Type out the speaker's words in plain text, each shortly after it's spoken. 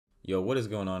Yo, what is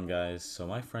going on, guys? So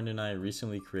my friend and I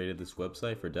recently created this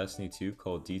website for Destiny 2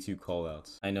 called D2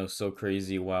 Callouts. I know, so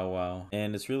crazy, wow.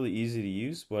 And it's really easy to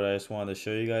use, but I just wanted to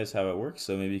show you guys how it works,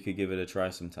 so maybe you could give it a try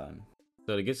sometime.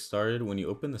 So to get started, when you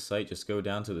open the site, just go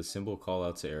down to the symbol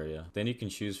callouts area. Then you can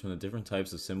choose from the different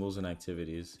types of symbols and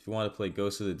activities. If you want to play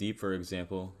Ghost of the Deep, for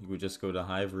example, you would just go to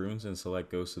Hive Runes and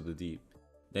select Ghost of the Deep.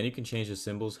 Then you can change the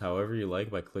symbols however you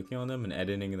like by clicking on them and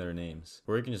editing their names.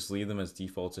 Or you can just leave them as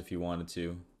defaults if you wanted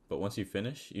to. But once you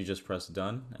finish, you just press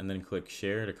done and then click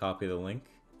share to copy the link,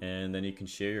 and then you can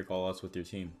share your callouts with your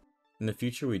team. In the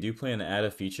future, we do plan to add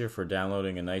a feature for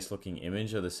downloading a nice looking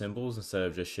image of the symbols instead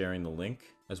of just sharing the link,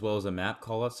 as well as a map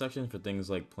callout section for things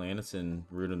like planets in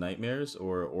Root of Nightmares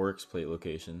or Oryx plate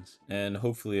locations. And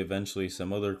hopefully eventually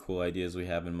some other cool ideas we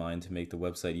have in mind to make the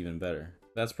website even better.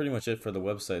 That's pretty much it for the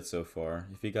website so far.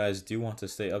 If you guys do want to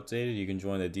stay updated, you can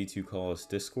join the D2 Callouts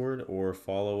Discord or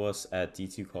follow us at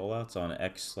D2 Callouts on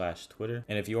X/Twitter.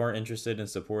 And if you are interested in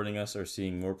supporting us or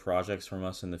seeing more projects from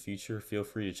us in the future, feel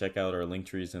free to check out our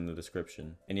Linktrees in the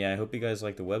description. And yeah, I hope you guys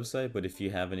like the website, but if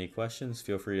you have any questions,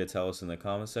 feel free to tell us in the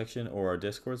comment section or our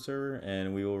Discord server,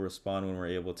 and we will respond when we're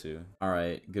able to.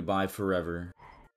 Alright, goodbye forever.